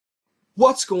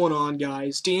What's going on,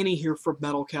 guys? Danny here from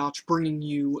Metal Couch, bringing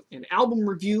you an album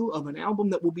review of an album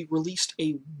that will be released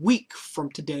a week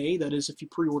from today. That is, if you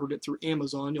pre-ordered it through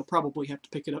Amazon. You'll probably have to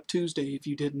pick it up Tuesday if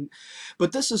you didn't.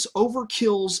 But this is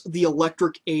Overkill's The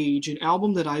Electric Age, an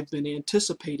album that I've been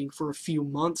anticipating for a few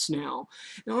months now.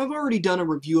 Now, I've already done a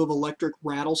review of Electric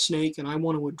Rattlesnake, and I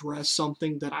want to address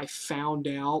something that I found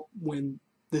out when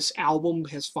this album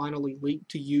has finally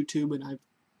leaked to YouTube, and I've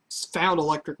found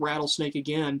Electric Rattlesnake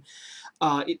again.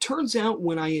 It turns out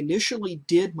when I initially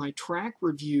did my track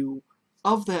review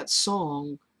of that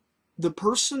song, the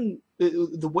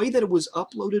way that it was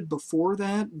uploaded before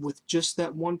that, with just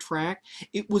that one track,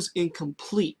 it was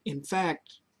incomplete. In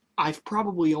fact, I've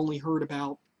probably only heard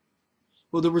about,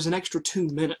 well, there was an extra 2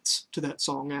 minutes to that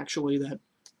song, actually, that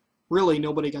really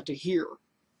nobody got to hear.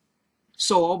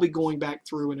 So I'll be going back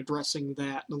through and addressing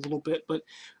that in a little bit. But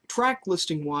track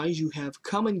listing wise, you have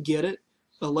Come and Get It,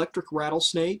 Electric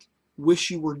Rattlesnake, Wish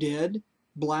You Were Dead,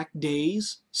 Black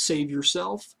Days, Save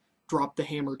Yourself, Drop the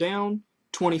Hammer Down,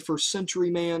 21st Century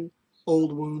Man,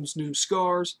 Old Wounds, New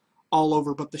Scars, All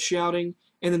Over But the Shouting,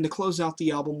 and then to close out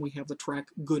the album we have the track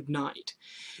Good Night.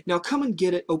 Now Come and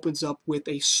Get It opens up with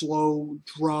a slow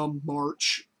drum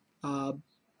march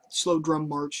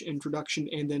introduction,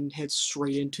 and then heads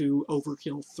straight into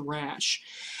Overkill thrash.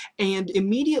 And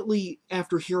immediately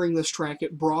after hearing this track,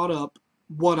 it brought up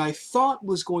what I thought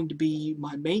was going to be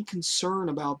my main concern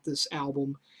about this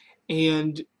album.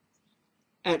 And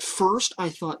at first I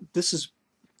thought this is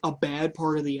a bad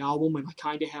part of the album and I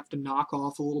kind of have to knock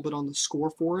off a little bit on the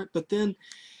score for it. But then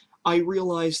I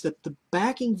realized that the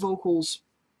backing vocals,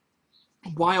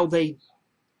 while they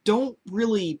don't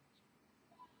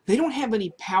have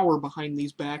any power behind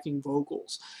these backing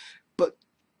vocals, but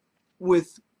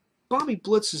with Bobby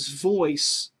Blitz's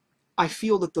voice, I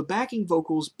feel that the backing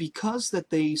vocals, because that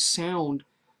they sound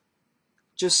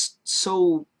just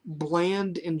so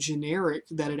bland and generic,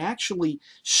 that it actually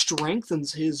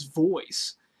strengthens his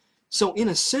voice. So in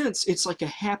a sense, it's like a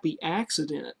happy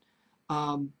accident.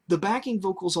 The backing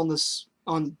vocals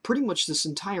on pretty much this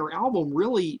entire album,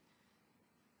 really,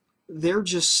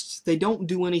 they don't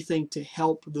do anything to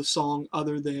help the song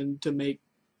other than to make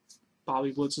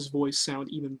Bobby Blitz's voice sound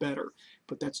even better.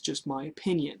 But that's just my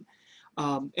opinion.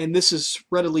 And this is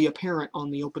readily apparent on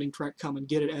the opening track, Come and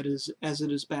Get It, as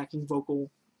it is backing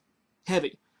vocal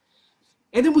heavy.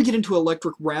 And then we get into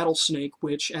Electric Rattlesnake,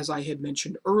 which, as I had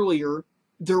mentioned earlier,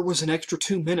 there was an extra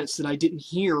 2 minutes that I didn't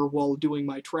hear while doing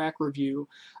my track review.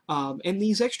 And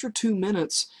these extra 2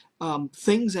 minutes,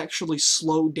 things actually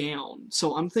slow down.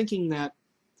 So I'm thinking that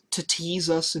to tease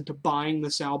us into buying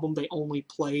this album, they only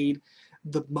played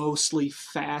the mostly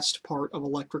fast part of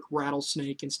Electric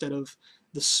Rattlesnake instead of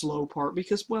the slow part,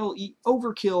 because, well,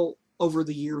 Overkill over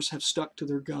the years have stuck to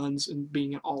their guns and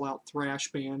being an all-out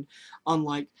thrash band,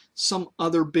 unlike some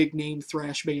other big-name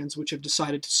thrash bands which have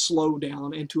decided to slow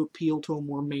down and to appeal to a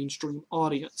more mainstream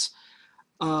audience.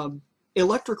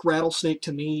 Electric Rattlesnake,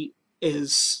 to me,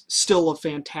 is still a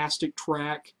fantastic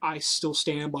track. I still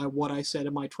stand by what I said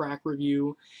in my track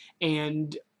review,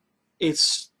 and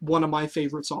it's one of my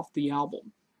favorites off the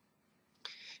album.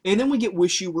 And then we get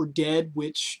Wish You Were Dead,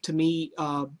 which to me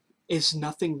is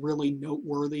nothing really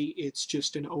noteworthy. It's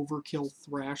just an Overkill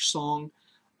thrash song.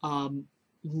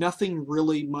 Nothing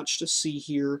really much to see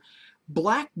here.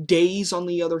 Black Days, on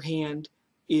the other hand,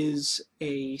 is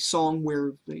a song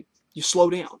where you slow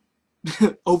down.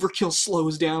 Overkill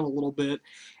slows down a little bit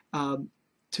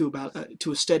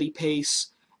to a steady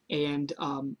pace, and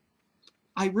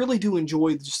I really do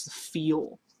enjoy just the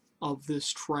feel of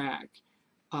this track.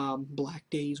 Black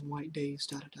Days, White Days,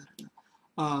 da da da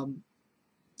da.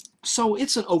 So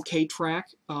it's an okay track.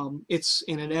 And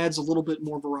it adds a little bit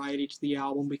more variety to the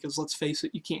album, because let's face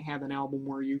it, you can't have an album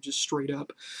where you just straight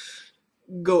up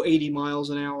go 80 miles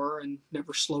an hour and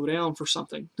never slow down for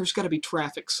something. There's got to be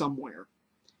traffic somewhere.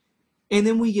 And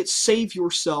then we get Save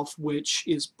Yourself, which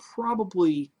is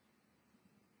probably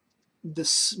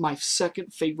my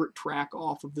second favorite track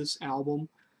off of this album.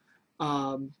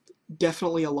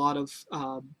 Definitely a lot of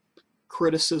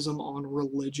criticism on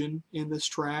religion in this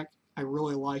track. I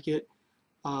really like it.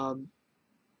 And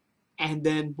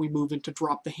then we move into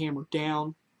Drop the Hammer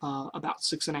Down, about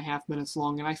 6.5 minutes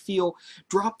long. And I feel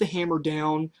Drop the Hammer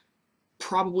Down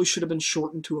probably should have been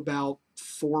shortened to about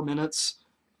 4 minutes.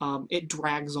 It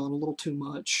drags on a little too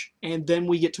much. And then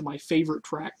we get to my favorite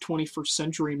track, 21st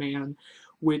Century Man,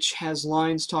 which has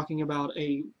lines talking about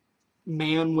a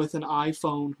man with an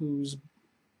iPhone who's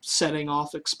setting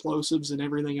off explosives and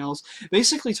everything else.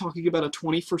 Basically talking about a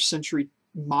 21st century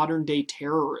modern day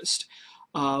terrorist.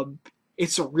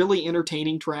 It's a really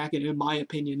entertaining track, and in my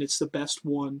opinion, it's the best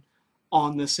one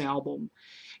on this album.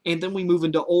 And then we move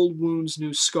into Old Wounds,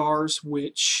 New Scars,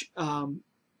 which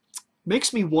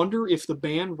makes me wonder if the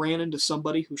band ran into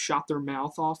somebody who shot their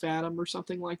mouth off at them or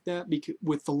something like that, because,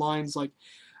 with the lines like,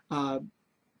 uh,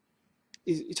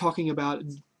 talking about,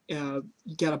 you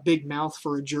got a big mouth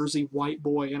for a Jersey white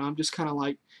boy, and I'm just kind of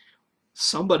like,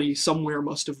 somebody somewhere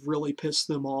must have really pissed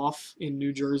them off in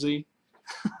New Jersey.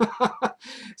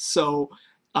 So,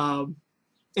 an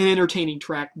entertaining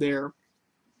track there.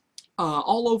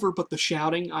 All Over But the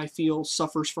Shouting, I feel,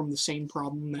 suffers from the same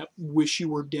problem that Wish You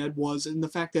Were Dead was, in the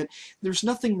fact that there's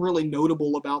nothing really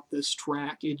notable about this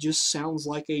track. It just sounds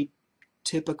like a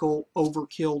typical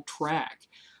Overkill track.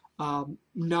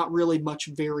 Not really much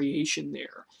variation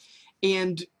there.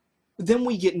 And then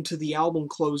we get into the album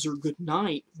closer, Good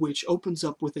Night, which opens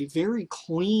up with a very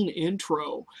clean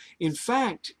intro. In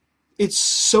fact, it's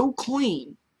so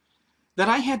clean that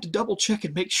I had to double check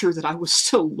and make sure that I was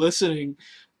still listening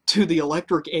to the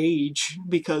Electric Age,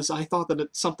 because I thought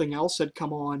that something else had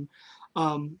come on.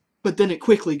 But then it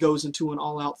quickly goes into an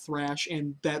all-out thrash,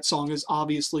 and that song is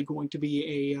obviously going to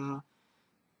be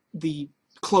the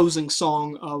closing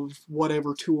song of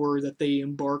whatever tour that they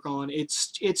embark on.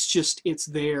 It's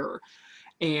there.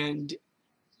 And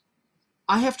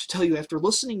I have to tell you, after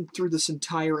listening through this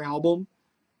entire album,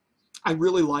 I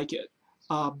really like it.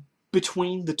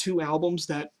 Between the two albums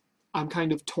that I'm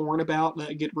kind of torn about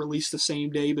that get released the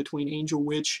same day, between Angel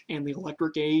Witch and the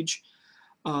Electric Age,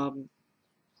 and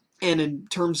in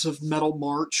terms of Metal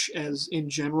March as in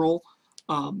general,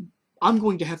 I'm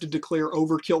going to have to declare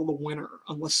Overkill the winner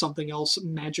unless something else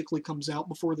magically comes out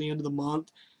before the end of the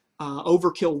month.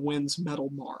 Overkill wins Metal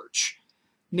March.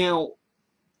 Now,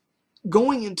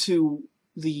 going into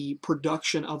the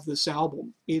production of this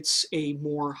album, it's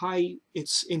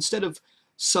instead of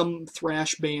some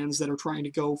thrash bands that are trying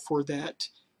to go for that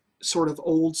sort of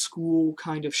old school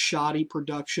kind of shoddy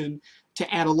production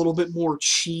to add a little bit more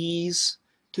cheese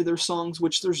to their songs,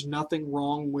 which there's nothing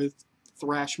wrong with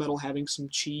thrash metal having some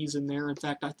cheese in there. In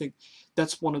fact, I think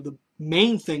that's one of the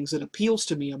main things that appeals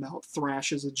to me about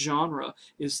thrash as a genre,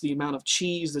 is the amount of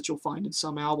cheese that you'll find in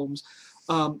some albums.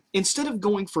 Instead of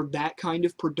going for that kind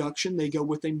of production, they go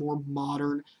with a more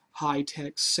modern,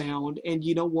 high-tech sound, and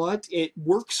you know what? It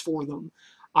works for them.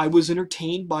 I was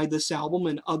entertained by this album,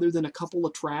 and other than a couple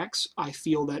of tracks, I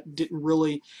feel that didn't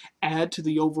really add to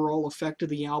the overall effect of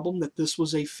the album, that this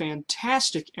was a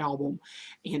fantastic album,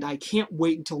 and I can't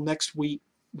wait until next week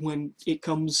when it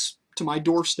comes to my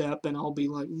doorstep, and I'll be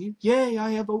like, yay,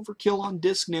 I have Overkill on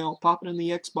disc now, pop it in the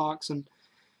Xbox, and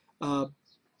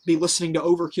be listening to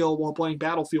Overkill while playing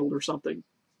Battlefield or something.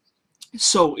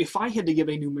 So if I had to give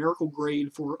a numerical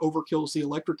grade for Overkill's The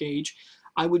Electric Age,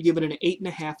 I would give it an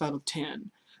 8.5 out of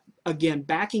 10. Again,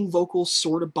 backing vocals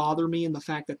sort of bother me in the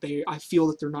fact that I feel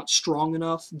that they're not strong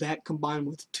enough. That combined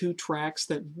with two tracks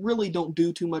that really don't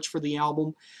do too much for the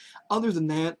album. Other than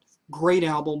that, great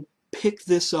album. Pick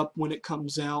this up when it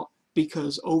comes out,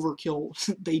 because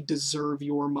Overkill, they deserve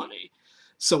your money.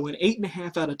 So an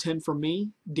 8.5 out of 10 from me,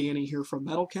 Danny here from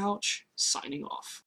Metal Couch, signing off.